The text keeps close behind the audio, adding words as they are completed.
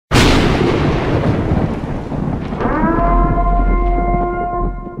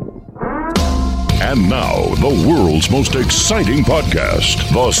And now, the world's most exciting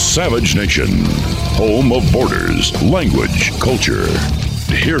podcast, The Savage Nation, home of borders, language, culture.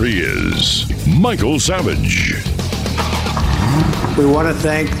 Here he is, Michael Savage. We want to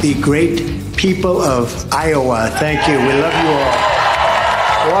thank the great people of Iowa. Thank you. We love you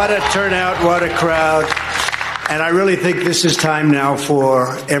all. What a turnout, what a crowd. And I really think this is time now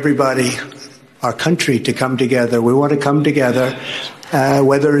for everybody, our country, to come together. We want to come together.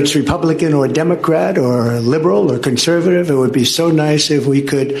 Whether it's Republican or Democrat or liberal or conservative, it would be so nice if we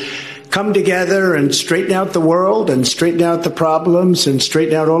could come together and straighten out the world and straighten out the problems and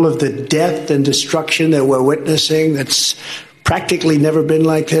straighten out all of the death and destruction that we're witnessing. That's practically never been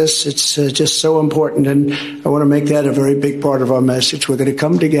like this. It's just so important, and I want to make that a very big part of our message. We're going to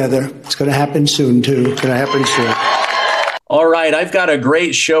come together. It's going to happen soon, too. It's going to happen soon. All right, I've got a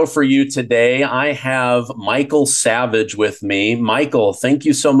great show for you today. I have Michael Savage with me. Michael, thank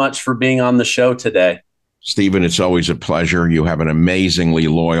you so much for being on the show today. Stephen, it's always a pleasure. You have an amazingly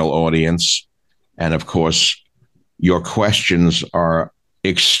loyal audience. And of course, your questions are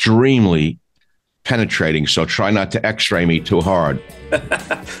extremely penetrating, so try not to x-ray me too hard.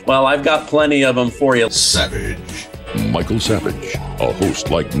 Well, I've got plenty of them for you. Savage. Michael Savage, a host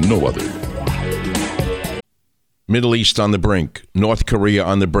like no other. Middle East on the brink, North Korea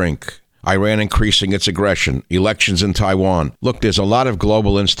on the brink, Iran increasing its aggression, elections in Taiwan. Look, there's a lot of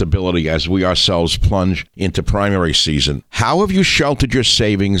global instability as we ourselves plunge into primary season. How have you sheltered your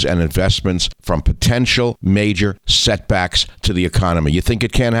savings and investments from potential major setbacks to the economy? You think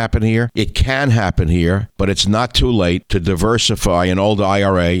it can happen here? It can happen here, but it's not too late to diversify an old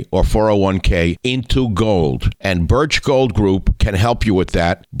IRA or 401k into gold. And Birch Gold Group can help you with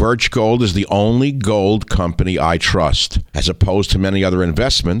that. Birch Gold is the only gold company I trust. As opposed to many other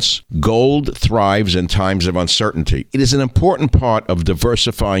investments, gold thrives in times of uncertainty. It is an important part of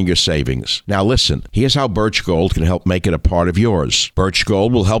diversifying your savings. Now listen, here's how Birch Gold can help make it a part of yours. Birch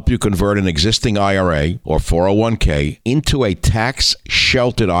Gold will help you convert an existing IRA or 401k into a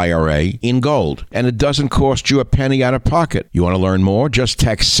tax-sheltered IRA in gold. And it doesn't cost you a penny out of pocket. You want to learn more? Just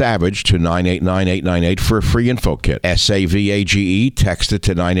text SAVAGE to 989898 for a free info kit. SAVAGE, text it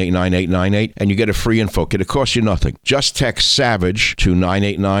to 989898 and you get a free info kit. It costs you nothing. Just text SAVAGE to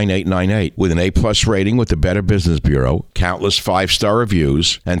 989898. With an A-plus rating with the Better Business Bureau, countless 5-star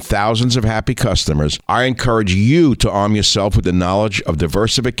reviews, and thousands of happy customers, I encourage you to arm yourself with the knowledge of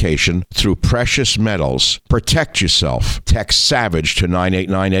diversification through precious metals. Protect yourself. Text SAVAGE to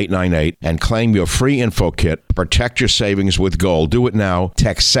 989898 and claim your free info kit. Protect your savings with gold. Do it now.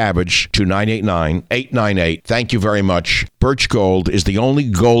 Text SAVAGE to 989898. Thank you very much. Birch Gold is the only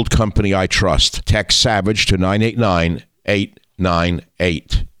gold company I trust. Text SAVAGE to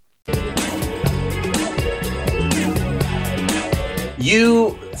 989898.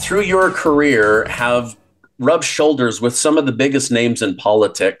 You, through your career, have rubbed shoulders with some of the biggest names in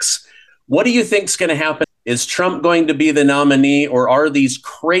politics. What do you think is going to happen? Is Trump going to be the nominee, or are these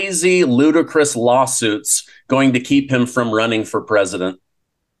crazy, ludicrous lawsuits going to keep him from running for president?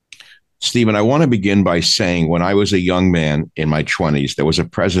 Stephen, I want to begin by saying when I was a young man in my 20s, there was a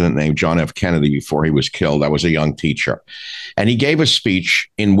president named John F. Kennedy before he was killed. I was a young teacher. And he gave a speech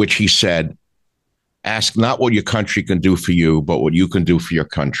in which he said, ask not what your country can do for you, but what you can do for your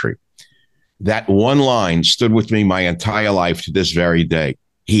country. That one line stood with me my entire life to this very day.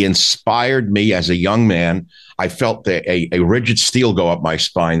 He inspired me as a young man. I felt a rigid steel go up my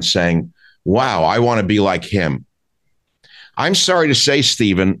spine saying, wow, I want to be like him. I'm sorry to say,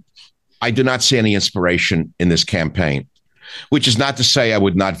 Stephen, I do not see any inspiration in this campaign, which is not to say I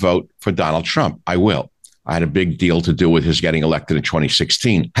would not vote for Donald Trump. I will. I had a big deal to do with his getting elected in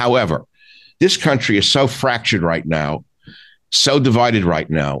 2016. However, this country is so fractured right now, so divided right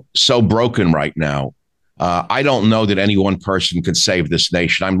now, so broken right now. I don't know that any one person can save this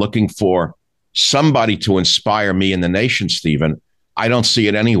nation. I'm looking for somebody to inspire me and the nation, Stephen. I don't see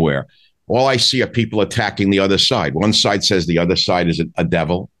it anywhere. All I see are people attacking the other side. One side says the other side is a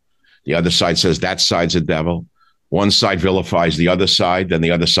devil. The other side says that side's a devil. One side vilifies the other side, then the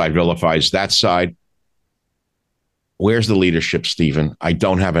other side vilifies that side. Where's the leadership, Stephen? I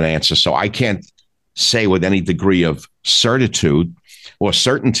don't have an answer. So I can't say with any degree of certitude or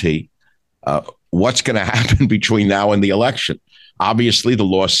certainty what's going to happen between now and the election. Obviously, the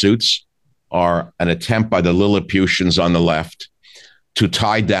lawsuits are an attempt by the Lilliputians on the left to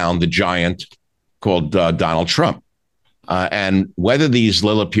tie down the giant called Donald Trump. And whether these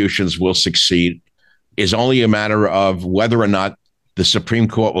Lilliputians will succeed is only a matter of whether or not the Supreme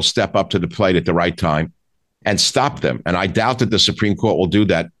Court will step up to the plate at the right time and stop them. And I doubt that the Supreme Court will do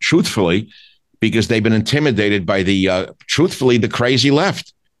that, truthfully, because they've been intimidated by the crazy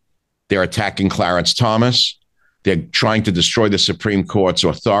left. They're attacking Clarence Thomas. They're trying to destroy the Supreme Court's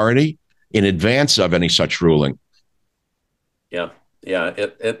authority in advance of any such ruling. Yeah. Yeah,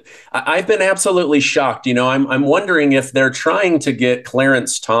 I've been absolutely shocked. I'm wondering if they're trying to get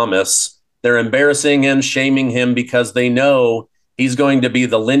Clarence Thomas. They're embarrassing him, shaming him because they know he's going to be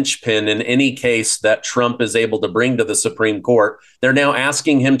the linchpin in any case that Trump is able to bring to the Supreme Court. They're now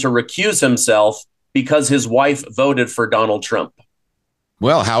asking him to recuse himself because his wife voted for Donald Trump.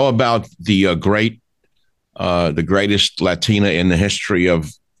 Well, how about the greatest Latina in the history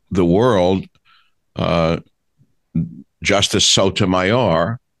of the world, Justice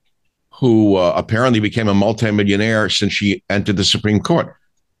Sotomayor, who apparently became a multimillionaire since she entered the Supreme Court.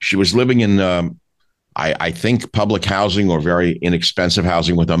 She was living in, I think, public housing or very inexpensive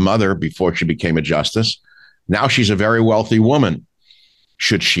housing with her mother before she became a justice. Now she's a very wealthy woman.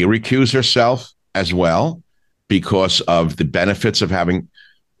 Should she recuse herself as well because of the benefits of having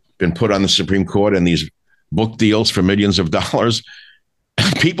been put on the Supreme Court and these book deals for millions of dollars?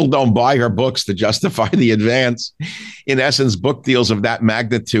 People don't buy her books to justify the advance. In essence, book deals of that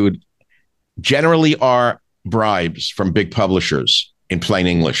magnitude generally are bribes from big publishers, in plain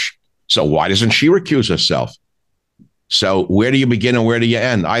English. So why doesn't she recuse herself? So where do you begin and where do you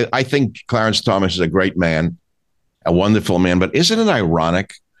end? I think Clarence Thomas is a great man, a wonderful man. But isn't it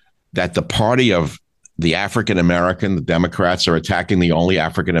ironic that the party of the African-American, the Democrats, are attacking the only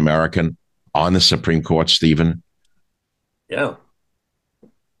African-American on the Supreme Court, Stephen? Yeah.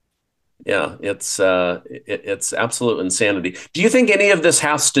 Yeah, it's absolute insanity. Do you think any of this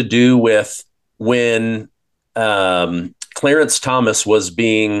has to do with when Clarence Thomas was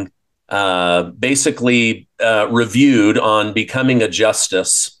being basically reviewed on becoming a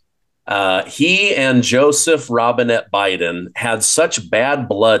justice? He and Joseph Robinette Biden had such bad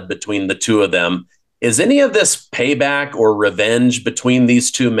blood between the two of them. Is any of this payback or revenge between these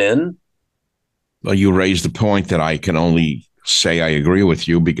two men? Well, you raised the point that I can only say I agree with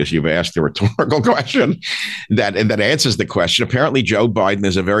you because you've asked a rhetorical question that answers the question. Apparently, Joe Biden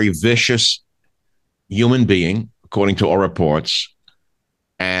is a very vicious human being, according to all reports,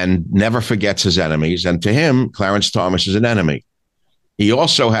 and never forgets his enemies. And to him, Clarence Thomas is an enemy. He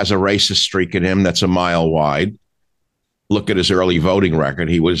also has a racist streak in him that's a mile wide. Look at his early voting record.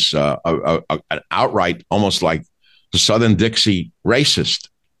 He was an outright, almost like the Southern Dixie racist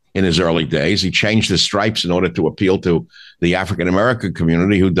in his early days. He changed his stripes in order to appeal to the African-American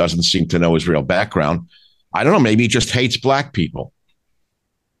community who doesn't seem to know his real background. I don't know, maybe he just hates black people.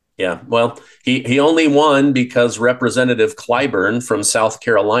 Yeah, well, he only won because Representative Clyburn from South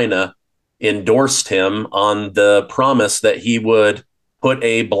Carolina endorsed him on the promise that he would put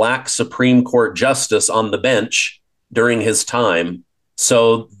a black Supreme Court justice on the bench during his time.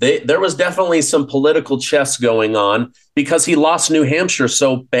 So there was definitely some political chess going on because he lost New Hampshire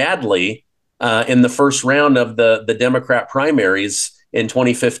so badly in the first round of the Democrat primaries in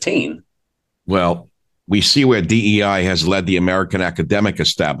 2015. Well, we see where DEI has led the American academic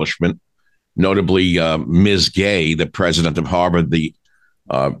establishment, notably Ms. Gay, the president of Harvard, the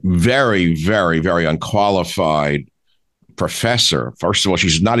very, very, very unqualified professor. First of all,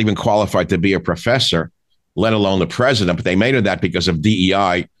 she's not even qualified to be a professor, let alone the president. But they made her that because of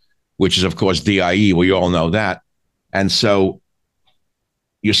DEI, which is, of course, DIE. We all know that. And so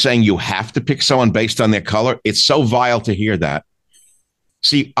you're saying you have to pick someone based on their color? It's so vile to hear that.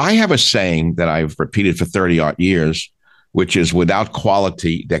 See, I have a saying that I've repeated for 30-odd years, which is without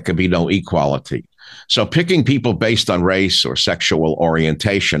quality, there could be no equality. So picking people based on race or sexual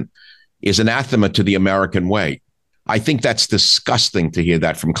orientation is anathema to the American way. I think that's disgusting to hear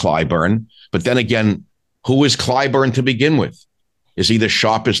that from Clyburn. But then again, who is Clyburn to begin with? Is he the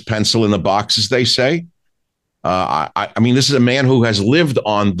sharpest pencil in the box, as they say? I mean, this is a man who has lived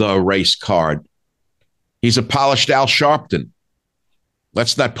on the race card. He's a polished Al Sharpton.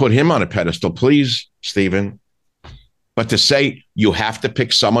 Let's not put him on a pedestal, please, Stephen. But to say you have to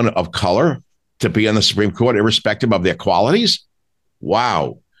pick someone of color to be on the Supreme Court, irrespective of their qualities?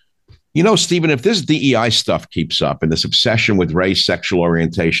 Wow. You know, Stephen, if this DEI stuff keeps up and this obsession with race, sexual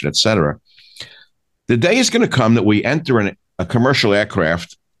orientation, et cetera, the day is going to come that we enter a commercial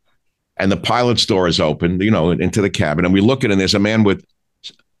aircraft and the pilot's door is open, you know, into the cabin, and we look at it and there's a man with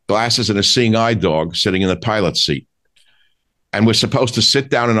glasses and a seeing eye dog sitting in the pilot's seat. And we're supposed to sit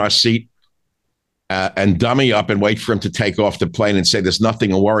down in our seat and dummy up and wait for him to take off the plane and say, there's nothing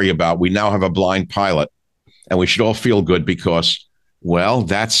to worry about. We now have a blind pilot. And we should all feel good because, well,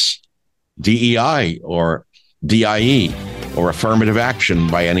 that's DEI or DIE or affirmative action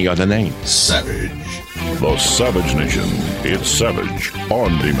by any other name. Savage. The Savage Nation. It's Savage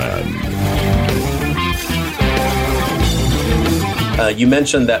on Demand. You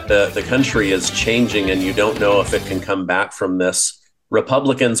mentioned that the country is changing and you don't know if it can come back from this.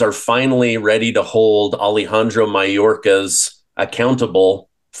 Republicans are finally ready to hold Alejandro Mayorkas accountable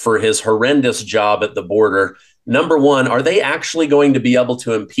for his horrendous job at the border. Number one, are they actually going to be able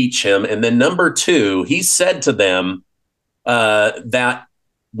to impeach him? And then number two, he said to them that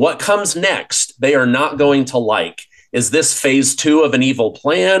what comes next, they are not going to like. Is this phase two of an evil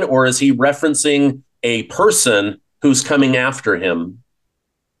plan, or is he referencing a person who's coming after him?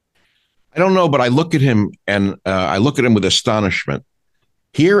 I don't know, but I look at him and I look at him with astonishment.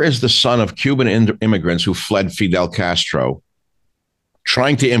 Here is the son of Cuban immigrants who fled Fidel Castro,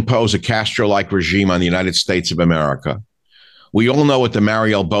 trying to impose a Castro-like regime on the United States of America. We all know what the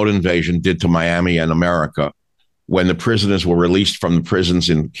Mariel boat invasion did to Miami and America when the prisoners were released from the prisons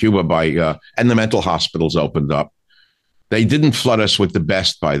in Cuba and the mental hospitals opened up. They didn't flood us with the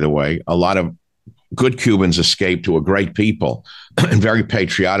best, by the way. A lot of good Cubans escaped who were great people and very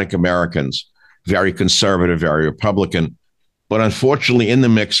patriotic Americans, very conservative, very Republican. But unfortunately, in the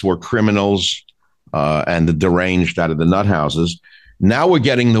mix were criminals and the deranged out of the nut houses. Now we're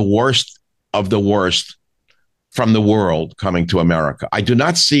getting the worst of the worst from the world coming to America. I do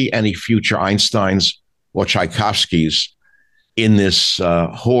not see any future Einsteins or Tchaikovskys in this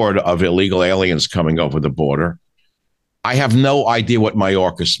horde of illegal aliens coming over the border. I have no idea what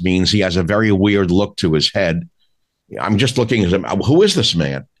Mayorkas means. He has a very weird look to his head. I'm just looking at him. Who is this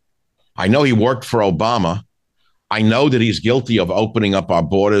man? I know he worked for Obama. I know that he's guilty of opening up our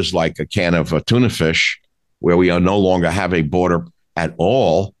borders like a can of tuna fish, where we are no longer have a border at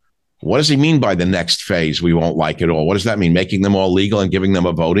all. What does he mean by the next phase? We won't like it all. What does that mean? Making them all legal and giving them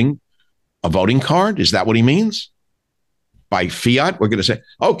a voting card? Is that what he means? By fiat, we're going to say,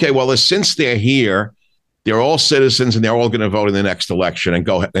 okay, well, since they're here, they're all citizens and they're all going to vote in the next election and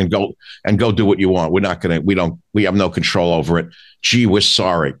go do what you want. We have no control over it. Gee, we're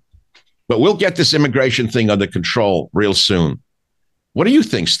sorry. But we'll get this immigration thing under control real soon. What do you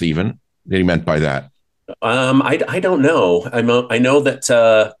think, Stephen, that he meant by that? I don't know. I know that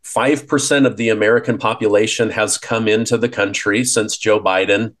 5% of the American population has come into the country since Joe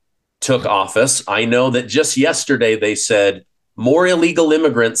Biden took office. I know that just yesterday they said more illegal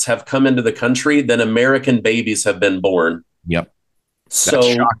immigrants have come into the country than American babies have been born. Yep. So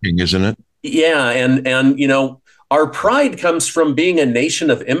that's shocking, isn't it? Yeah. And, you know, our pride comes from being a nation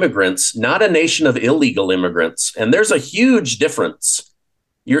of immigrants, not a nation of illegal immigrants. And there's a huge difference.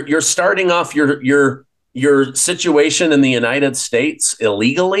 You're starting off your situation in the United States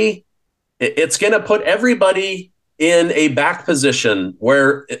illegally. It's going to put everybody in a back position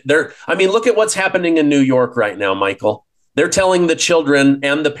where look at what's happening in New York right now, Michael. They're telling the children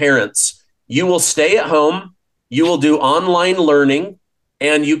and the parents, you will stay at home, you will do online learning,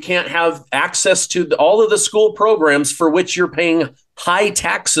 and you can't have access to all of the school programs for which you're paying high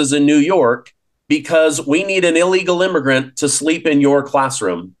taxes in New York because we need an illegal immigrant to sleep in your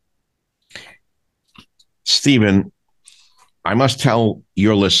classroom. Stephen, I must tell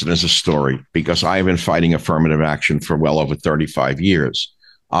your listeners a story because I have been fighting affirmative action for well over 35 years.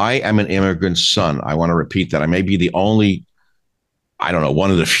 I am an immigrant son. I want to repeat that. I may be the only,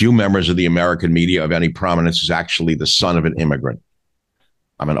 one of the few members of the American media of any prominence who's actually the son of an immigrant.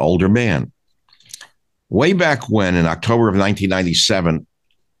 I'm an older man. Way back when, in October of 1997,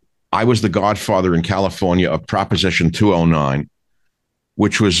 I was the godfather in California of Proposition 209,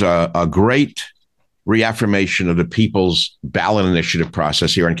 which was a great reaffirmation of the people's ballot initiative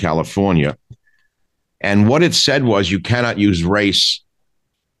process here in California. And what it said was you cannot use race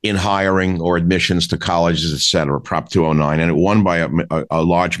in hiring or admissions to colleges, et cetera, Prop 209. And it won by a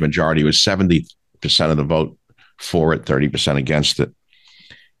large majority. It was 70% of the vote for it, 30% against it.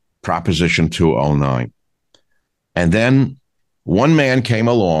 Proposition 209. And then one man came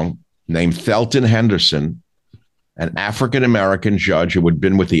along named Thelton Henderson, an African-American judge who had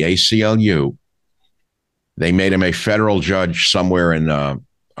been with the ACLU. They made him a federal judge somewhere in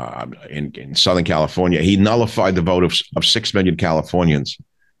Southern California. He nullified the vote of 6 million Californians.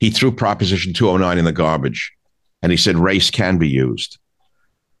 He threw Proposition 209 in the garbage, and he said race can be used.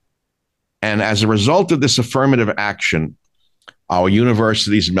 And as a result of this affirmative action, our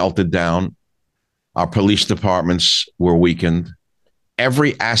universities melted down. Our police departments were weakened.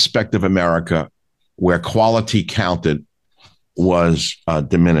 Every aspect of America where quality counted was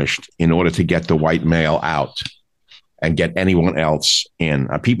diminished in order to get the white male out and get anyone else in.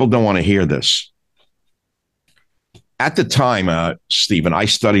 People don't want to hear this. At the time, Stephen, I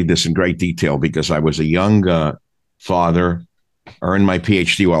studied this in great detail because I was a young father, earned my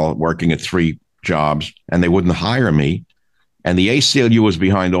PhD while working at 3 jobs, and they wouldn't hire me And the ACLU was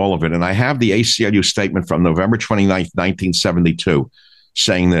behind all of it. And I have the ACLU statement from November 29th, 1972,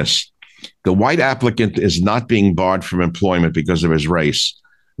 saying this: the white applicant is not being barred from employment because of his race.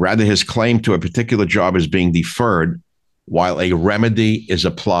 Rather, his claim to a particular job is being deferred while a remedy is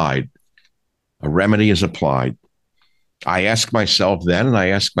applied. A remedy is applied. I ask myself then, and I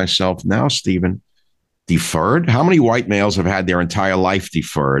ask myself now, Stephen, deferred? How many white males have had their entire life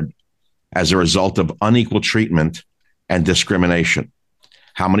deferred as a result of unequal treatment and discrimination?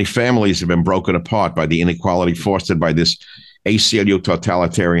 How many families have been broken apart by the inequality fostered by this ACLU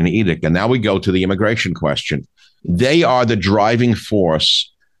totalitarian edict? And now we go to the immigration question. They are the driving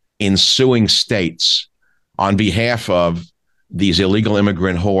force in suing states on behalf of these illegal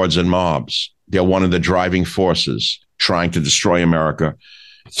immigrant hordes and mobs. They're one of the driving forces trying to destroy America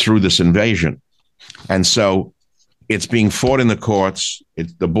through this invasion. And so it's being fought in the courts.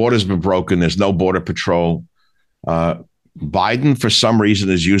 The border's been broken. There's no border patrol. Biden, for some reason,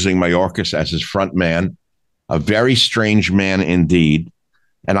 is using Mayorkas as his front man, a very strange man indeed.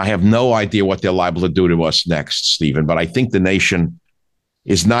 And I have no idea what they're liable to do to us next, Stephen. But I think the nation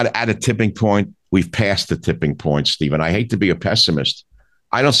is not at a tipping point. We've passed the tipping point, Stephen. I hate to be a pessimist.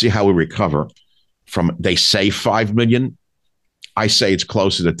 I don't see how we recover from, they say 5 million. I say it's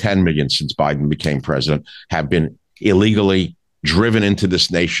closer to 10 million since Biden became president, have been illegally driven into this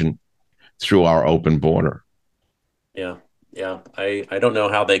nation through our open border. Yeah. I don't know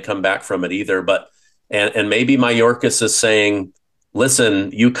how they come back from it either, but, and maybe Mayorkas is saying,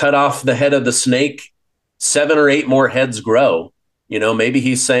 listen, you cut off the head of the snake, 7 or 8 more heads grow. Maybe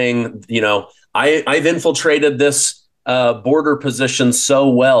he's saying, I've infiltrated this border position so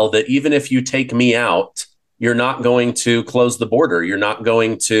well that even if you take me out, you're not going to close the border. You're not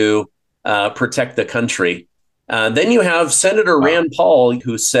going to protect the country. Then you have Senator Rand Paul,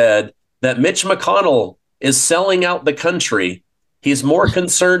 who said that Mitch McConnell is selling out the country. He's more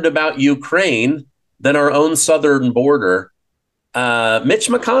concerned about Ukraine than our own southern border. Mitch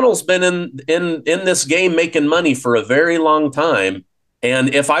McConnell's been in this game making money for a very long time.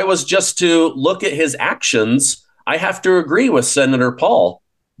 And if I was just to look at his actions, I have to agree with Senator Paul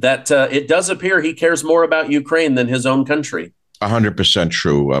that it does appear he cares more about Ukraine than his own country. 100%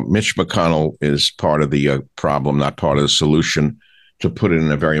 true. Mitch McConnell is part of the problem, not part of the solution, to put it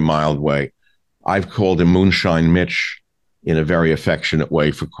in a very mild way. I've called him Moonshine Mitch in a very affectionate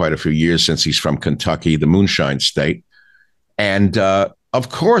way for quite a few years since he's from Kentucky, the Moonshine State. And of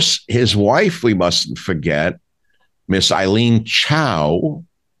course, his wife, we mustn't forget, Miss Eileen Chao,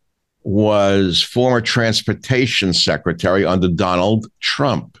 was former transportation secretary under Donald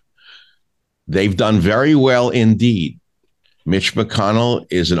Trump. They've done very well indeed. Mitch McConnell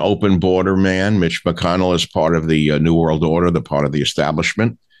is an open border man. Mitch McConnell is part of the New World Order, the part of the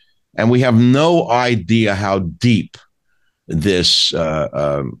establishment. And we have no idea how deep this,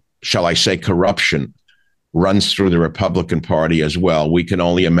 shall I say, corruption runs through the Republican Party as well. We can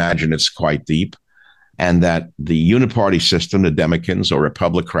only imagine it's quite deep. And that the uniparty system, the Democrats or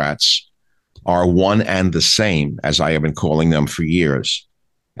Republicrats, are one and the same, as I have been calling them for years.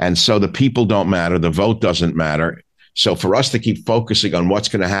 And so the people don't matter. The vote doesn't matter. So for us to keep focusing on what's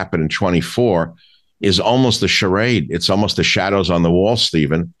going to happen in 24 is almost a charade. It's almost the shadows on the wall,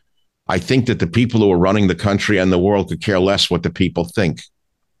 Stephen. I think that the people who are running the country and the world could care less what the people think.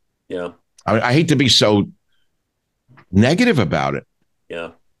 Yeah. I hate to be so negative about it.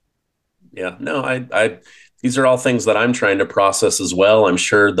 Yeah. No, I these are all things that I'm trying to process as well. I'm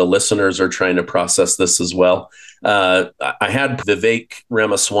sure the listeners are trying to process this as well. I had Vivek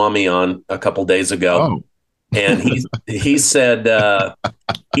Ramaswamy on a couple days ago, and he said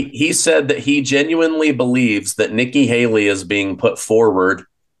he said that he genuinely believes that Nikki Haley is being put forward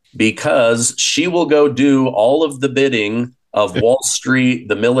because she will go do all of the bidding of Wall Street,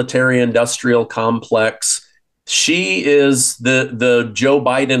 the military-industrial complex. She is the Joe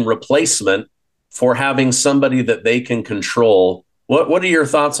Biden replacement for having somebody that they can control. What are your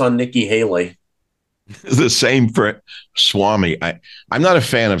thoughts on Nikki Haley? The same for Swamy. I'm not a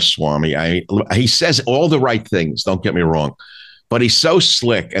fan of Swamy. He says all the right things, don't get me wrong, but he's so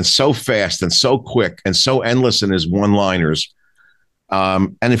slick and so fast and so quick and so endless in his one-liners.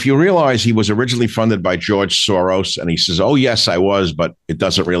 And if you realize he was originally funded by George Soros, and he says, oh, yes, I was, but it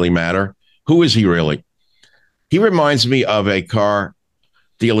doesn't really matter. Who is he really? He reminds me of a car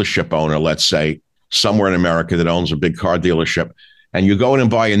dealership owner, let's say, somewhere in America that owns a big car dealership. And you go in and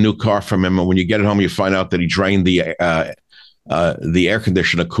buy a new car from him. And when you get it home, you find out that he drained the air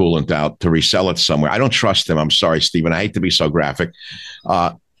conditioner coolant out to resell it somewhere. I don't trust him. I'm sorry, Stephen. I hate to be so graphic.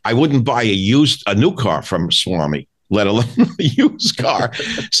 I wouldn't buy a new car from Swamy, let alone a used car.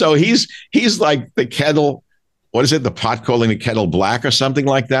 So he's like the kettle what is it? The pot calling the kettle black or something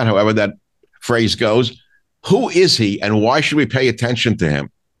like that, however that phrase goes. Who is he and why should we pay attention to him?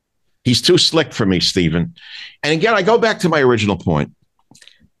 He's too slick for me, Stephen. And again, I go back to my original point.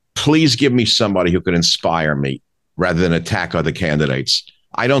 Please give me somebody who can inspire me rather than attack other candidates.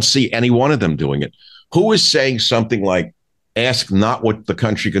 I don't see any one of them doing it. Who is saying something like, ask not what the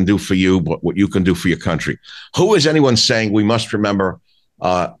country can do for you, but what you can do for your country? Who is anyone saying we must remember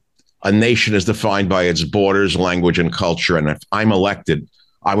a nation is defined by its borders, language, and culture? And if I'm elected,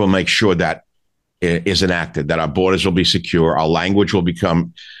 I will make sure that is enacted, that our borders will be secure, our language will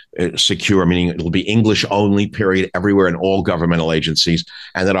become secure, meaning it will be English only, period, everywhere in all governmental agencies,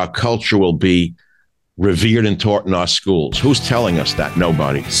 and that our culture will be revered and taught in our schools. Who's telling us that?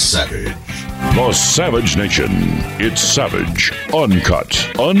 Nobody. Savage. The Savage Nation. It's savage, uncut,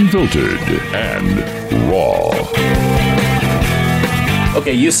 unfiltered, and raw.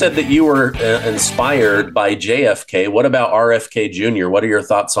 Okay, you said that you were inspired by JFK. What about RFK Jr.? What are your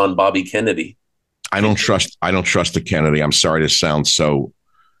thoughts on Bobby Kennedy? I don't trust the Kennedy. I'm sorry to sound so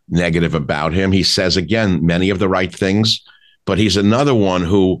negative about him. He says, again, many of the right things, but he's another one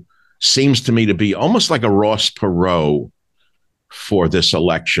who seems to me to be almost like a Ross Perot for this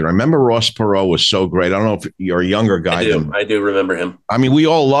election. I remember Ross Perot was so great. I don't know if you're a younger guy. I do remember him. I mean, we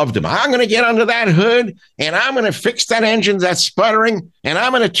all loved him. I'm going to get under that hood and I'm going to fix that engine that's sputtering and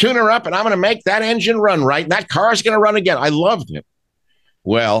I'm going to tune her up and I'm going to make that engine run right. And that car's going to run again. I loved him.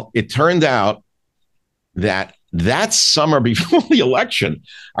 Well, it turned out that summer before the election,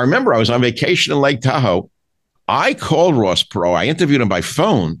 I remember I was on vacation in Lake Tahoe. I called Ross Perot. I interviewed him by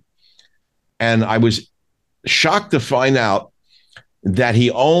phone. And I was shocked to find out that he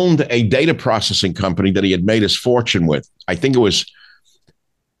owned a data processing company that he had made his fortune with. I think it was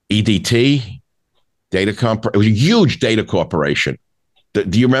EDT, data it was a huge data corporation.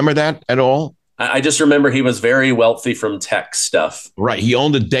 Do you remember that at all? I just remember he was very wealthy from tech stuff. Right. He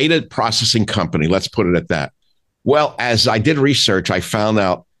owned a data processing company. Let's put it at that. Well, as I did research, I found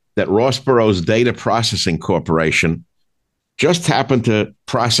out that Ross Perot's data processing corporation just happened to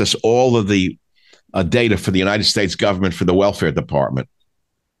process all of the data for the United States government for the welfare department.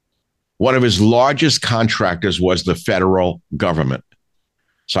 One of his largest contractors was the federal government.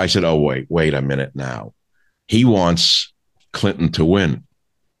 So I said, oh, wait a minute now. He wants Clinton to win.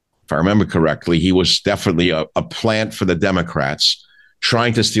 If I remember correctly, he was definitely a plant for the Democrats,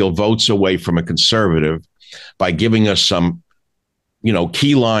 trying to steal votes away from a conservative by giving us some,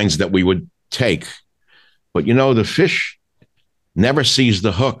 key lines that we would take. But, the fish never sees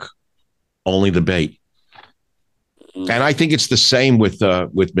the hook, only the bait. And I think it's the same with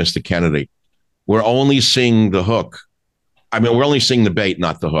Mr. Kennedy. We're only seeing the hook. I mean, we're only seeing the bait,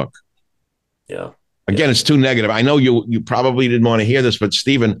 not the hook. Yeah. Again, it's too negative. I know you probably didn't want to hear this, but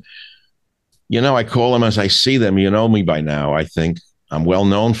Stephen, I call them as I see them. You know me by now. I think I'm well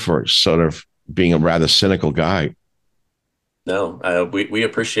known for sort of being a rather cynical guy. No, we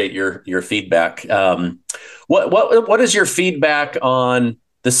appreciate your feedback. What is your feedback on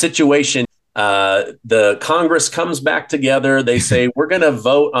the situation? The Congress comes back together. They say, we're going to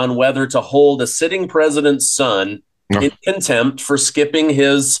vote on whether to hold a sitting president's son in contempt for skipping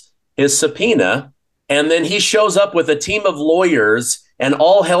his subpoena. And then he shows up with a team of lawyers and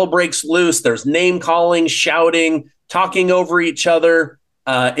all hell breaks loose. There's name calling, shouting, talking over each other.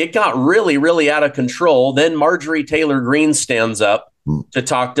 It got really, really out of control. Then Marjorie Taylor Greene stands up to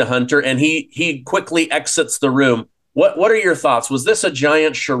talk to Hunter, and he quickly exits the room. What are your thoughts? Was this a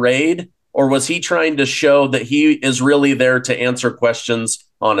giant charade, or was he trying to show that he is really there to answer questions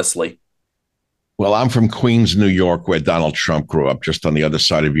honestly? Well, I'm from Queens, New York, where Donald Trump grew up, just on the other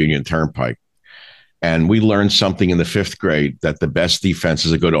side of Union Turnpike. And we learned something in the 5th grade, that the best defense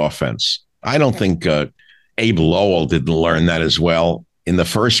is a good offense. I don't think Abe Lowell didn't learn that as well in the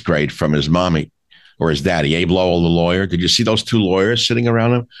 1st grade from his mommy or his daddy. Abe Lowell, the lawyer. Did you see those two lawyers sitting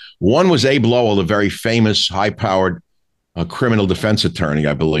around him? One was Abe Lowell, the very famous, high-powered criminal defense attorney,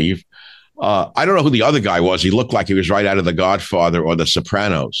 I believe. I don't know who the other guy was. He looked like he was right out of The Godfather or The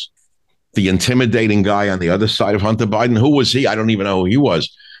Sopranos. The intimidating guy on the other side of Hunter Biden. Who was he? I don't even know who he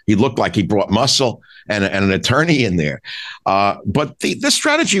was. He looked like he brought muscle and an attorney in there. But the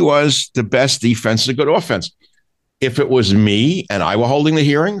strategy was the best defense is a good offense. If it was me and I were holding the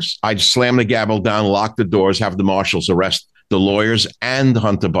hearings, I'd slam the gavel down, lock the doors, have the marshals arrest the lawyers and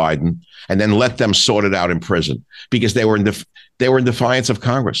Hunter Biden, and then let them sort it out in prison, because they were in defiance of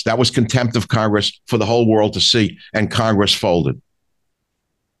Congress. That was contempt of Congress for the whole world to see, and Congress folded.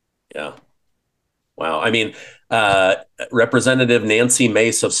 Yeah. Wow. I mean, uh, Representative Nancy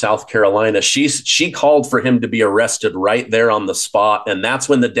Mace of South Carolina, she called for him to be arrested right there on the spot. And that's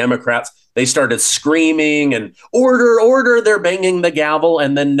when the Democrats, they started screaming and order, order. They're banging the gavel.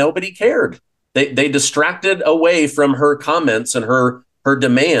 And then nobody cared. They distracted away from her comments and her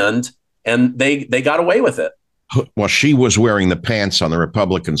demand, and they got away with it. Well, she was wearing the pants on the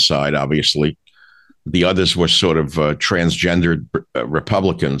Republican side, obviously. The others were sort of transgendered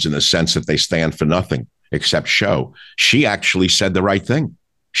Republicans in the sense that they stand for nothing except show. She actually said the right thing.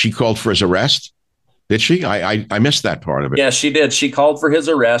 She called for his arrest. Did she? I missed that part of it. Yeah, she did. She called for his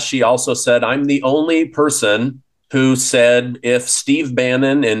arrest. She also said, I'm the only person who said if Steve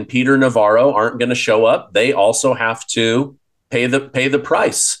Bannon and Peter Navarro aren't going to show up, they also have to pay the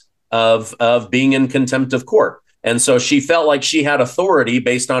price of being in contempt of court. And so she felt like she had authority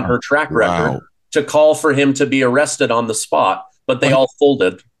based on her track record to call for him to be arrested on the spot, but they all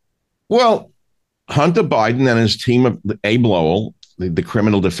folded. Well, Hunter Biden and his team of Abe Lowell, the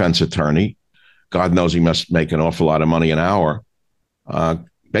criminal defense attorney, God knows he must make an awful lot of money an hour,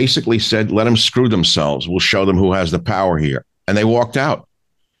 basically said, let them screw themselves. We'll show them who has the power here. And they walked out.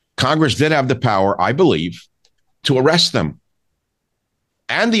 Congress did have the power, I believe, to arrest them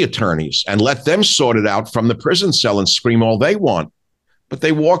and the attorneys and let them sort it out from the prison cell and scream all they want. But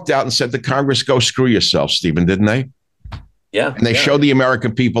they walked out and said to Congress, go screw yourself, Stephen, didn't they? Yeah. And they showed the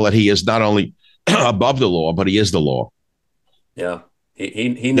American people that he is not only above the law, but he is the law. Yeah.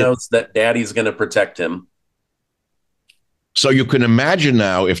 He knows that daddy's going to protect him. So you can imagine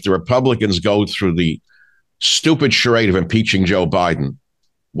now if the Republicans go through the stupid charade of impeaching Joe Biden,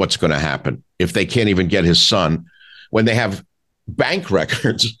 what's going to happen if they can't even get his son when they have bank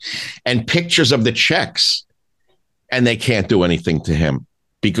records and pictures of the checks and they can't do anything to him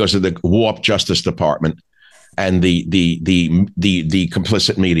because of the warped Justice Department and the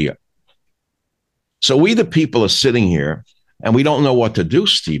complicit media. So we, the people, are sitting here and we don't know what to do,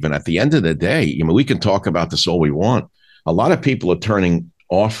 Stephen. At the end of the day, I mean, we can talk about this all we want. A lot of people are turning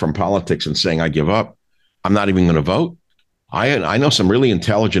off from politics and saying, I give up. I'm not even going to vote. I know some really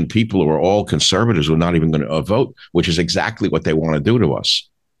intelligent people who are all conservatives who are not even going to vote, which is exactly what they want to do to us.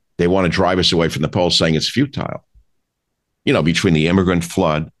 They want to drive us away from the polls, saying it's futile. You know, between the immigrant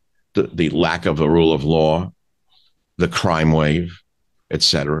flood, the lack of the rule of law, the crime wave, et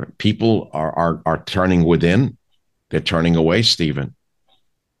cetera. People are turning within. They're turning away, Stephen.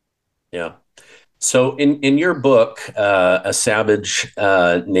 Yeah. So in your book, A Savage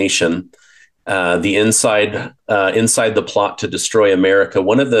Nation, the inside the plot to destroy America,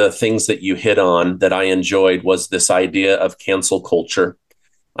 one of the things that you hit on that I enjoyed was this idea of cancel culture.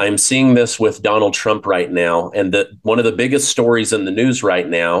 I'm seeing this with Donald Trump right now. And one of the biggest stories in the news right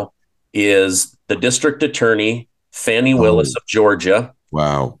now is the district attorney, Fani Willis of Georgia.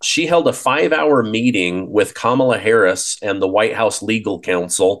 Wow. She held a 5-hour meeting with Kamala Harris and the White House legal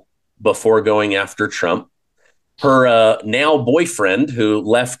counsel before going after Trump. Her now boyfriend, who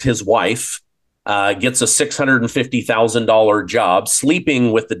left his wife, gets a $650,000 job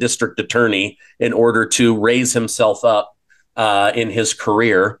sleeping with the district attorney in order to raise himself up in his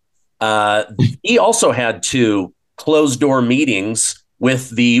career. He also had 2 closed-door meetings with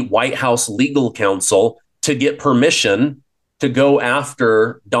the White House legal counsel to get permission to go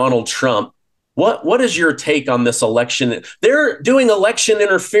after Donald Trump. What is your take on this election? They're doing election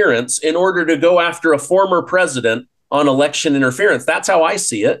interference in order to go after a former president on election interference. That's how I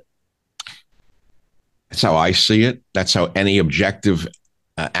see it. That's how I see it. That's how any objective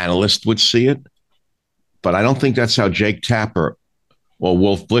analyst would see it. But I don't think that's how Jake Tapper or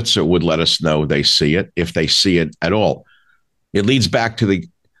Wolf Blitzer would let us know they see it, if they see it at all. It leads back to the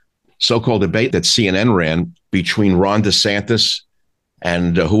so-called debate that CNN ran between Ron DeSantis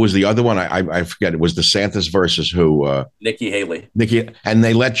and who was the other one? I forget. It was DeSantis versus who? Nikki Haley. And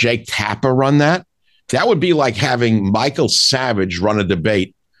they let Jake Tapper run that. That would be like having Michael Savage run a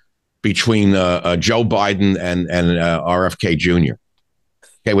debate between Joe Biden and RFK Jr.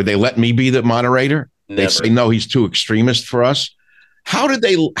 Okay, would they let me be the moderator? Never. They say no, he's too extremist for us. How does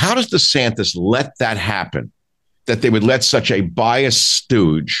DeSantis let that happen? That they would let such a biased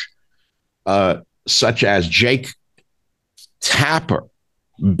stooge, such as Jake Tapper,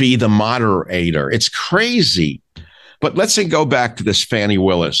 be the moderator? It's crazy. But let's go back to this Fani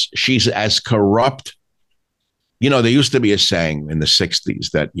Willis. She's as corrupt. You know, there used to be a saying in the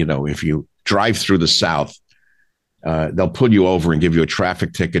 60s that, you know, if you drive through the South, they'll pull you over and give you a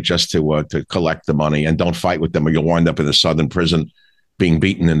traffic ticket just to collect the money, and don't fight with them or you'll wind up in a Southern prison being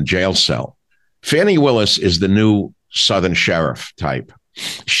beaten in a jail cell. Fani Willis is the new Southern sheriff type.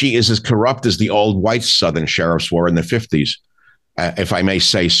 She is as corrupt as the old white Southern sheriffs were in the 50s, if I may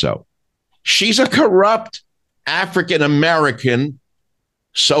say so. She's a corrupt African American.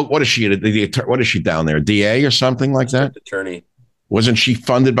 So what is she? What is she down there? DA or something like that? Attorney. Wasn't she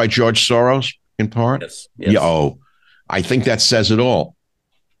funded by George Soros in part? Yes. Yeah. Oh, I think that says it all.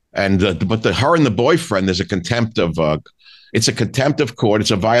 And but her and the boyfriend, there's a contempt of. It's a contempt of court.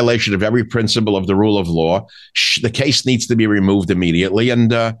 It's a violation of every principle of the rule of law. The case needs to be removed immediately.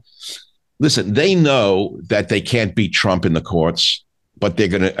 And listen, they know that they can't beat Trump in the courts, but they're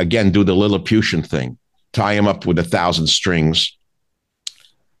going to, again, do the Lilliputian thing, tie him up with 1,000 strings.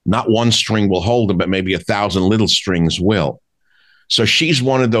 Not one string will hold him, but maybe 1,000 little strings will. So she's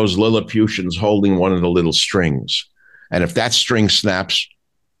one of those Lilliputians holding one of the little strings. And if that string snaps,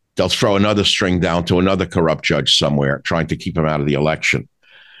 they'll throw another string down to another corrupt judge somewhere, trying to keep him out of the election.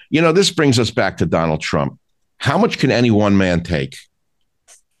 You know, this brings us back to Donald Trump. How much can any one man take?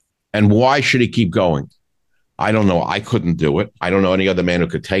 And why should he keep going? I don't know. I couldn't do it. I don't know any other man who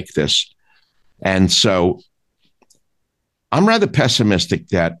could take this. And so I'm rather pessimistic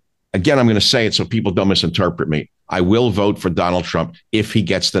that, again, I'm going to say it so people don't misinterpret me. I will vote for Donald Trump if he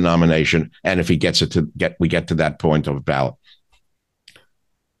gets the nomination and if he gets it we get to that point of ballot.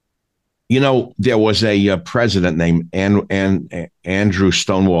 You know, there was a president named Andrew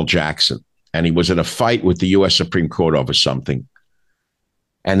Stonewall Jackson, and he was in a fight with the U.S. Supreme Court over something.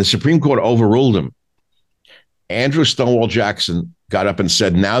 And the Supreme Court overruled him. Andrew Stonewall Jackson got up and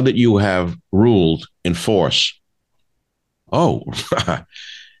said, now that you have ruled, enforce. Oh,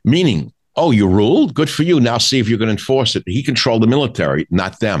 meaning, oh, you ruled? Good for you. Now see if you can enforce it. He controlled the military,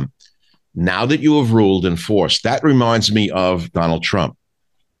 not them. Now that you have ruled, enforce. That reminds me of Donald Trump.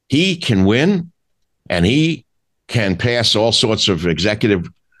 He can win and he can pass all sorts of executive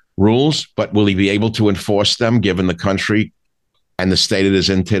rules, but will he be able to enforce them given the country and the state it is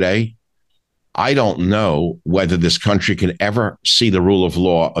in today? I don't know whether this country can ever see the rule of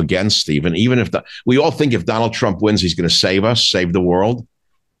law again, Stephen, even if we all think if Donald Trump wins, he's going to save us, save the world.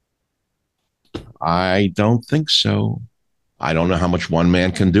 I don't think so. I don't know how much one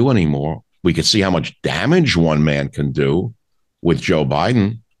man can do anymore. We could see how much damage one man can do with Joe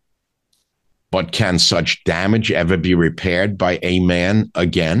Biden. But can such damage ever be repaired by a man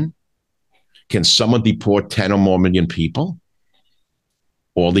again? Can someone deport 10 or more million people?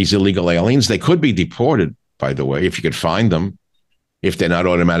 All these illegal aliens, they could be deported, by the way, if you could find them, if they're not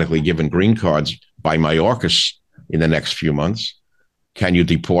automatically given green cards by Mayorkas in the next few months. Can you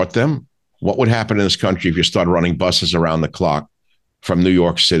deport them? What would happen in this country if you start running buses around the clock from New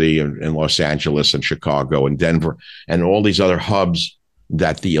York City and Los Angeles and Chicago and Denver and all these other hubs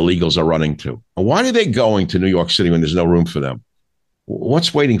that the illegals are running to? Why are they going to New York City when there's no room for them?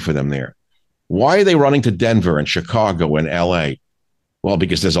 What's waiting for them there? Why are they running to Denver and Chicago and LA? Well,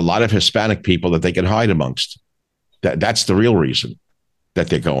 because there's a lot of Hispanic people that they can hide amongst. That's the real reason that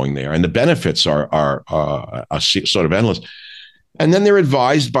they're going there. And the benefits are sort of endless. And then they're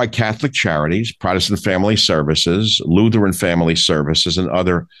advised by Catholic Charities, Protestant Family Services, Lutheran Family Services, and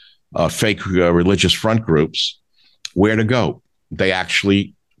other fake religious front groups where to go. They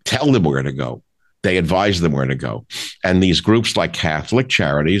actually tell them where to go. They advise them where to go. And these groups like Catholic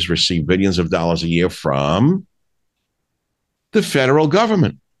Charities receive billions of dollars a year from the federal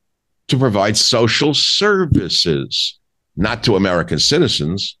government to provide social services, not to American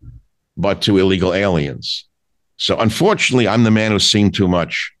citizens, but to illegal aliens. So unfortunately, I'm the man who's seen too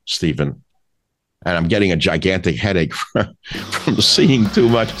much, Stephen. And I'm getting a gigantic headache from seeing too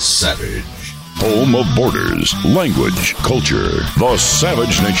much. Savage. Home of borders, language, culture. The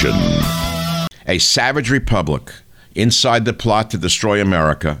Savage Nation. A savage republic inside the plot to destroy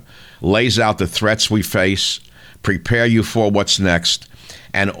America lays out the threats we face, prepare you for what's next,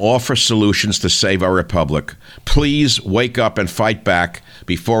 and offer solutions to save our republic. Please wake up and fight back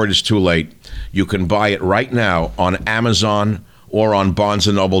before it is too late. You can buy it right now on Amazon or on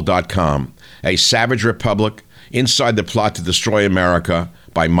BarnesandNoble.com. A Savage Republic, Inside the Plot to Destroy America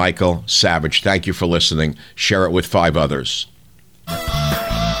by Michael Savage. Thank you for listening. Share it with 5 others.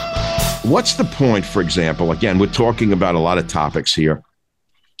 What's the point, for example? Again, we're talking about a lot of topics here.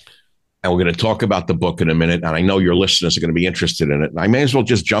 And we're going to talk about the book in a minute. And I know your listeners are going to be interested in it. And I may as well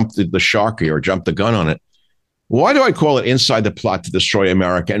just jump the shark here or jump the gun on it. Why do I call it Inside the Plot to Destroy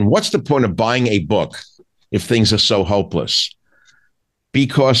America? And what's the point of buying a book if things are so hopeless?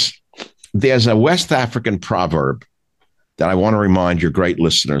 Because there's a West African proverb that I want to remind your great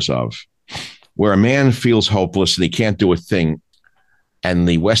listeners of, where a man feels hopeless and he can't do a thing. And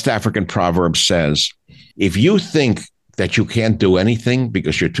the West African proverb says, if you think that you can't do anything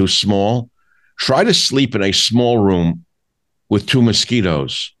because you're too small, try to sleep in a small room with 2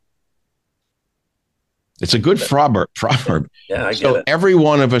 mosquitoes. It's a good proverb. Yeah, I get So it. every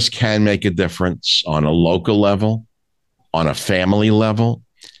one of us can make a difference on a local level, on a family level.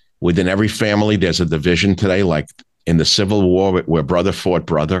 Within every family, there's a division today, like in the Civil War, where brother fought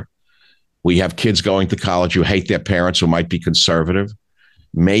brother. We have kids going to college who hate their parents, who might be conservative.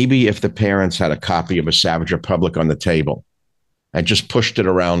 Maybe if the parents had a copy of A Savage Republic on the table and just pushed it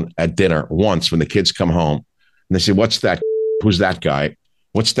around at dinner once when the kids come home, and they say, what's that? Who's that guy?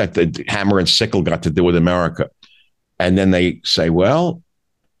 What's that the hammer and sickle got to do with America? And then they say, well,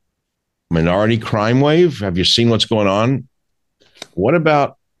 minority crime wave. Have you seen what's going on? What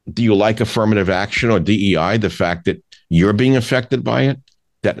about, do you like affirmative action or DEI? The fact that you're being affected by it,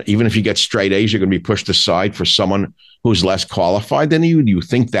 that even if you get straight A's, you're going to be pushed aside for someone who's less qualified than you. Do you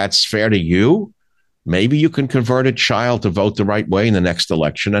think that's fair to you? Maybe you can convert a child to vote the right way in the next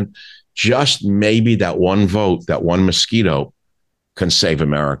election. And just maybe that one vote, that one mosquito can save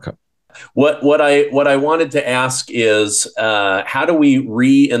America. What I wanted to ask is, how do we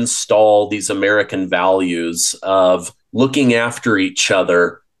reinstall these American values of looking after each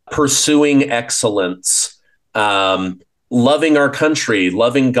other, pursuing excellence, loving our country,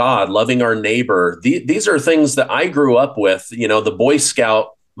 loving God, loving our neighbor? These are things that I grew up with. You know, the Boy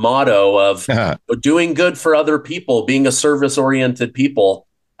Scout motto of doing good for other people, being a service-oriented people.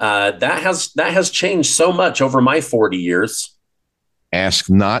 That has changed so much over my 40 years. Ask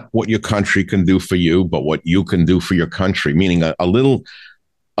not what your country can do for you, but what you can do for your country, meaning a little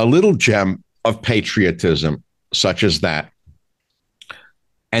gem of patriotism, such as that.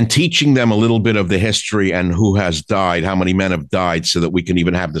 And teaching them a little bit of the history and who has died, how many men have died, so that we can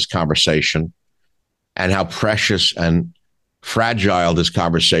even have this conversation, and how precious and fragile this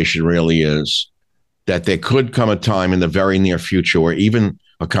conversation really is, that there could come a time in the very near future where even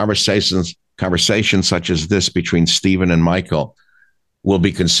a conversation such as this between Stephen and Michael will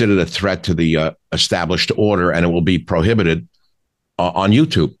be considered a threat to the established order, and it will be prohibited on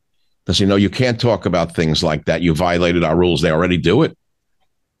YouTube. Because, you know, you can't talk about things like that. You violated our rules. They already do it.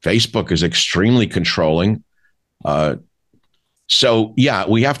 Facebook is extremely controlling. So, yeah,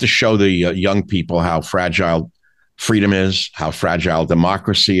 we have to show the young people how fragile freedom is, how fragile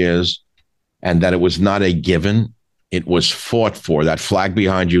democracy is, and that it was not a given. It was fought for. That flag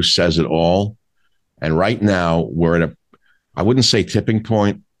behind you says it all. And right now, we're at I wouldn't say tipping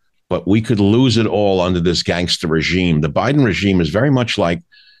point, but we could lose it all under this gangster regime. The Biden regime is very much like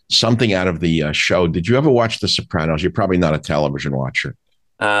something out of the show. Did you ever watch The Sopranos? You're probably not a television watcher.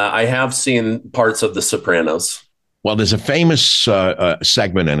 I have seen parts of The Sopranos. Well, there's a famous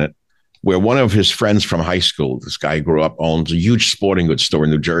segment in it where one of his friends from high school, this guy who grew up, owns a huge sporting goods store in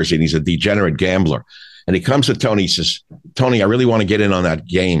New Jersey, and he's a degenerate gambler. And he comes to Tony, he says, Tony, I really want to get in on that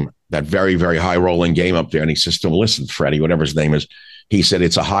game, that very, very high-rolling game up there. And he says to him, listen, Freddie, whatever his name is, he said,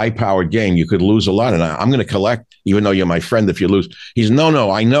 it's a high-powered game. You could lose a lot, and I'm going to collect, even though you're my friend, if you lose. He says, no,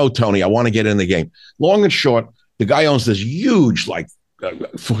 I know, Tony. I want to get in the game. Long and short, the guy owns this huge,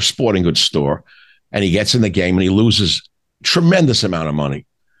 sporting goods store, and he gets in the game, and he loses tremendous amount of money.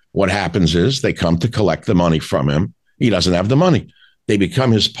 What happens is they come to collect the money from him. He doesn't have the money. They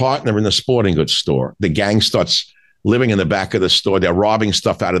become his partner in the sporting goods store. The gang starts living in the back of the store. They're robbing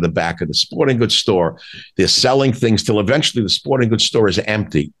stuff out of the back of the sporting goods store. They're selling things till eventually the sporting goods store is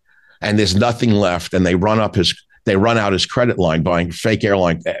empty and there's nothing left. And they run out his credit line, buying fake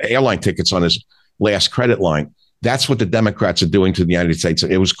airline tickets on his last credit line. That's what the Democrats are doing to the United States.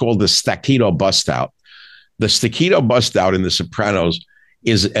 It was called the Staccato Bust Out. The Staccato Bust Out in The Sopranos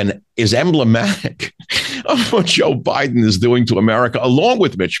is emblematic of what Joe Biden is doing to America, along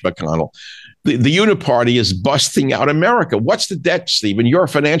with Mitch McConnell. The Uniparty is busting out America. What's the debt, Stephen? You're a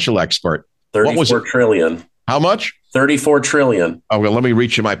financial expert. 34 trillion. How much? 34 trillion. Oh, well, let me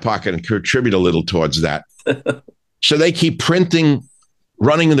reach in my pocket and contribute a little towards that. So they keep printing,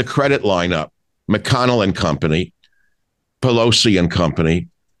 running the credit line up. McConnell and company, Pelosi and company,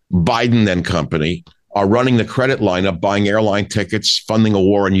 Biden and company are running the credit line up, buying airline tickets, funding a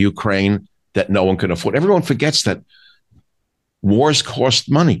war in Ukraine that no one can afford. Everyone forgets that wars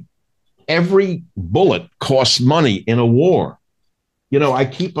cost money. Every bullet costs money in a war. You know, I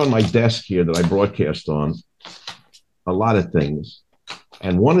keep on my desk here that I broadcast on a lot of things.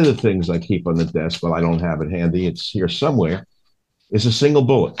 And one of the things I keep on the desk, but I don't have it handy, it's here somewhere, is a single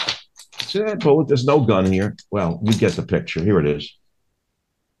bullet. See that bullet? There's no gun here. Well, you get the picture. Here it is.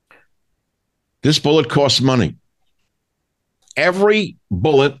 This bullet costs money. Every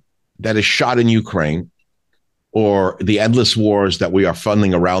bullet that is shot in Ukraine, or the endless wars that we are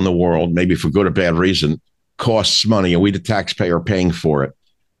funding around the world, maybe for good or bad reason, costs money, and we, the taxpayer, are paying for it.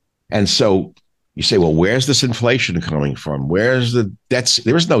 And so you say, well, where's this inflation coming from? Where's the debt?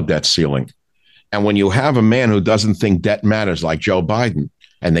 There is no debt ceiling. And when you have a man who doesn't think debt matters like Joe Biden,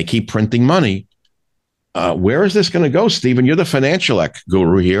 and they keep printing money, where is this going to go, Stephen? You're the financial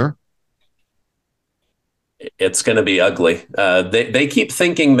guru here. It's going to be ugly. They keep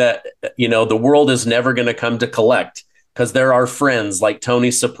thinking that, the world is never going to come to collect because they're our friends like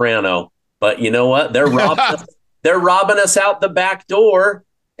Tony Soprano. But you know what? They're robbing us out the back door,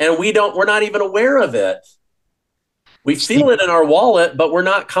 and we're not even aware of it. We feel it in our wallet, but we're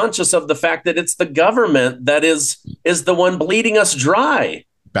not conscious of the fact that it's the government that is the one bleeding us dry,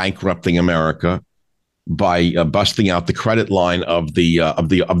 bankrupting America by busting out the credit line of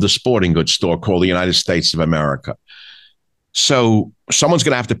the sporting goods store called the United States of America. So someone's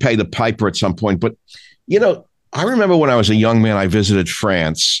going to have to pay the piper at some point. But I remember when I was a young man, I visited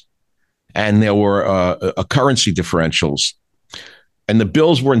France, and there were currency differentials, and the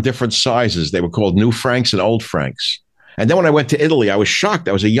bills were in different sizes. They were called new francs and old francs. And then when I went to Italy, I was shocked.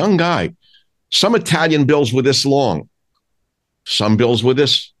 I was a young guy. Some Italian bills were this long. Some bills were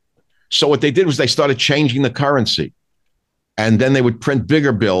this. So what they did was they started changing the currency. And then they would print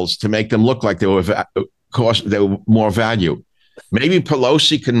bigger bills to make them look like they were more value. Maybe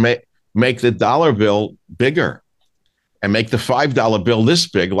Pelosi can make the dollar bill bigger and make the $5 bill this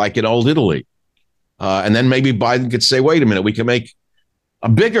big, like in old Italy. And then maybe Biden could say, wait a minute, we can make a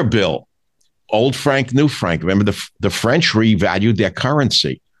bigger bill. Old franc, new franc. Remember, the French revalued their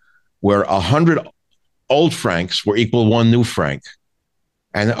currency, where 100 old francs were equal to one new franc.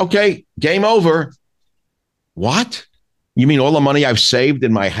 And okay, game over. What? You mean all the money I've saved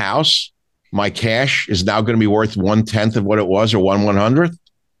in my house, my cash, is now going to be worth 1/10 of what it was, or 1/100th?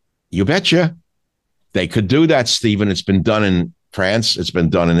 You betcha. They could do that, Stephen. It's been done in France. It's been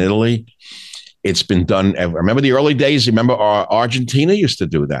done in Italy. It's been done. Remember the early days? Remember Argentina used to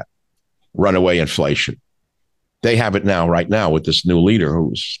do that. Runaway inflation. They have it now, right now, with this new leader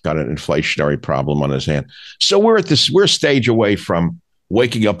who's got an inflationary problem on his hand. So we're a stage away from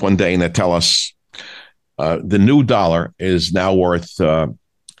waking up one day and they tell us the new dollar is now worth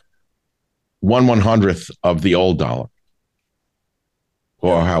 1/100th of the old dollar,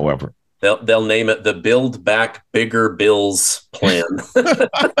 or however. They'll name it the Build Back Bigger Bills plan.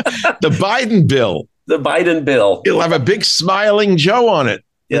 The Biden bill. The Biden bill. It'll have a big smiling Joe on it.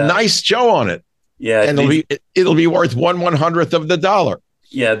 Yeah. A nice Joe on it. Yeah. And it'll be worth 1/100th of the dollar.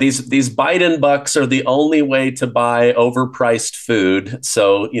 Yeah, these Biden bucks are the only way to buy overpriced food.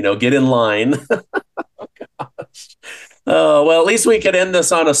 So, get in line. Oh, gosh. Oh, well, at least we could end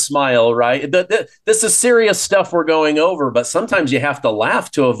this on a smile, right? This is serious stuff we're going over, but sometimes you have to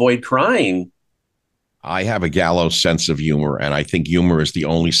laugh to avoid crying. I have a gallows sense of humor, and I think humor is the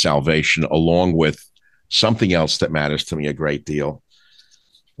only salvation, along with something else that matters to me a great deal,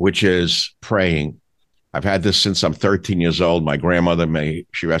 which is praying. I've had this since I'm 13 years old. My grandmother, may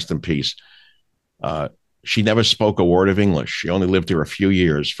she rest in peace, she never spoke a word of English. She only lived here a few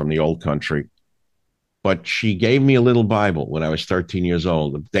years from the old country. But she gave me a little Bible when I was 13 years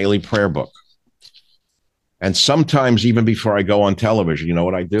old, a daily prayer book. And sometimes, even before I go on television, you know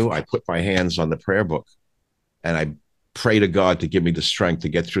what I do? I put my hands on the prayer book and I pray to God to give me the strength to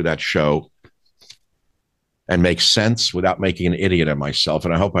get through that show and make sense without making an idiot of myself.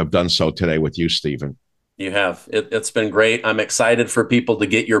 And I hope I've done so today with you, Stephen. You have. It's been great. I'm excited for people to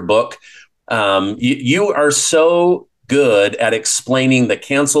get your book. You are so good at explaining the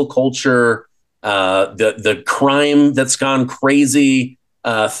cancel culture, the crime that's gone crazy,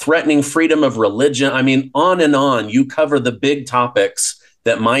 threatening freedom of religion. I mean, on and on. You cover the big topics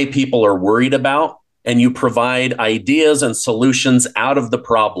that my people are worried about, and you provide ideas and solutions out of the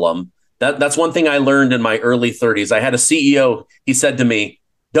problem. That's one thing I learned in my early 30s. I had a CEO. He said to me,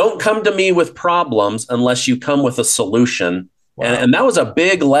 don't come to me with problems unless you come with a solution. Wow. And that was a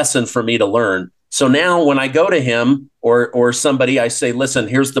big lesson for me to learn. So now when I go to him or somebody, I say, listen,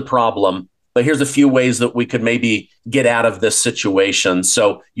 here's the problem, but here's a few ways that we could maybe get out of this situation.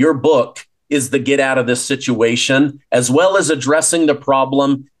 So your book is the get out of this situation, as well as addressing the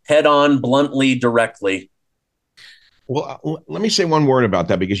problem head on, bluntly, directly. Well, let me say one word about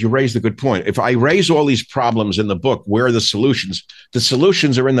that, because you raised a good point. If I raise all these problems in the book, where are the solutions? The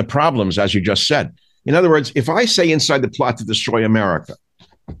solutions are in the problems, as you just said. In other words, if I say inside the plot to destroy America,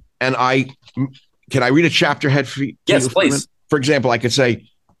 and can I read a chapter head for you? Yes, please. For example, I could say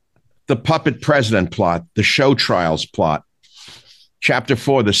the puppet president plot, the show trials plot, chapter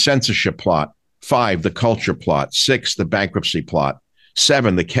 4, the censorship plot, 5, the culture plot, 6, the bankruptcy plot,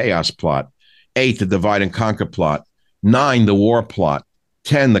 7, the chaos plot, 8, the divide and conquer plot, 9, the war plot,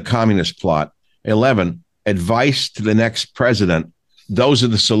 10, the communist plot, 11, advice to the next president. Those are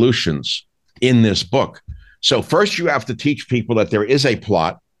the solutions in this book. So first you have to teach people that there is a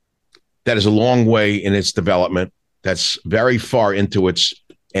plot, that is a long way in its development, that's very far into its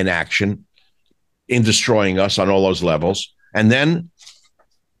inaction, in destroying us on all those levels. And then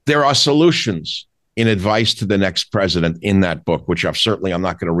there are solutions in advice to the next president in that book, which I'm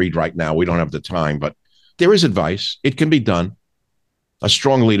not going to read right now. We don't have the time, but there is advice. It can be done. A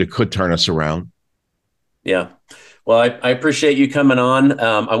strong leader could turn us around. Yeah. Well, I appreciate you coming on.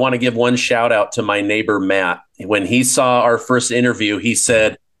 I want to give one shout out to my neighbor, Matt. When he saw our first interview, he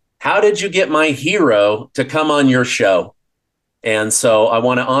said, "How did you get my hero to come on your show?" And so I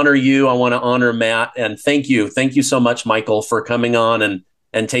want to honor you. I want to honor Matt. And thank you. Thank you so much, Michael, for coming on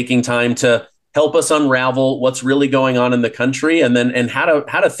and taking time to help us unravel what's really going on in the country, and how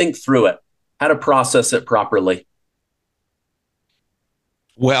to think through it, how to process it properly.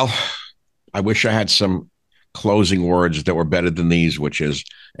 Well, I wish I had some closing words that were better than these, which is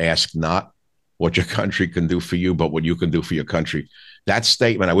ask not what your country can do for you, but what you can do for your country. That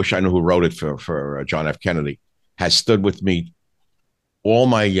statement, I wish I knew who wrote it for John F. Kennedy, has stood with me all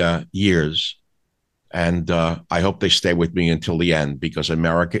my years. And I hope they stay with me until the end, because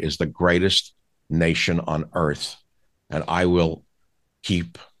America is the greatest nation on earth. And I will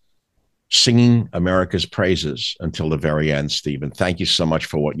keep singing America's praises until the very end, Stephen. Thank you so much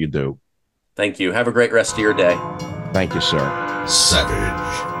for what you do. Thank you. Have a great rest of your day. Thank you, sir. Savage.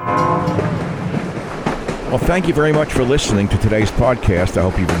 Well, thank you very much for listening to today's podcast. I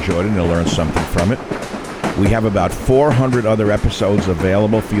hope you've enjoyed it and you'll learn something from it. We have about 400 other episodes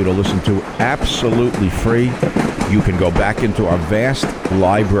available for you to listen to absolutely free. You can go back into our vast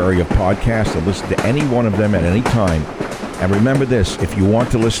library of podcasts and listen to any one of them at any time. And remember this, if you want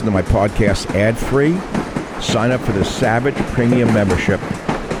to listen to my podcast ad-free, sign up for the Savage Premium membership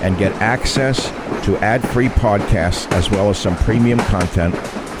and get access to ad-free podcasts as well as some premium content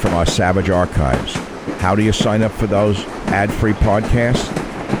from our Savage archives. How do you sign up for those ad-free podcasts?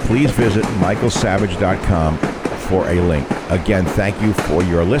 Please visit michaelsavage.com for a link. Again, thank you for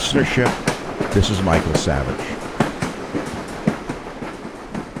your listenership. This is Michael Savage.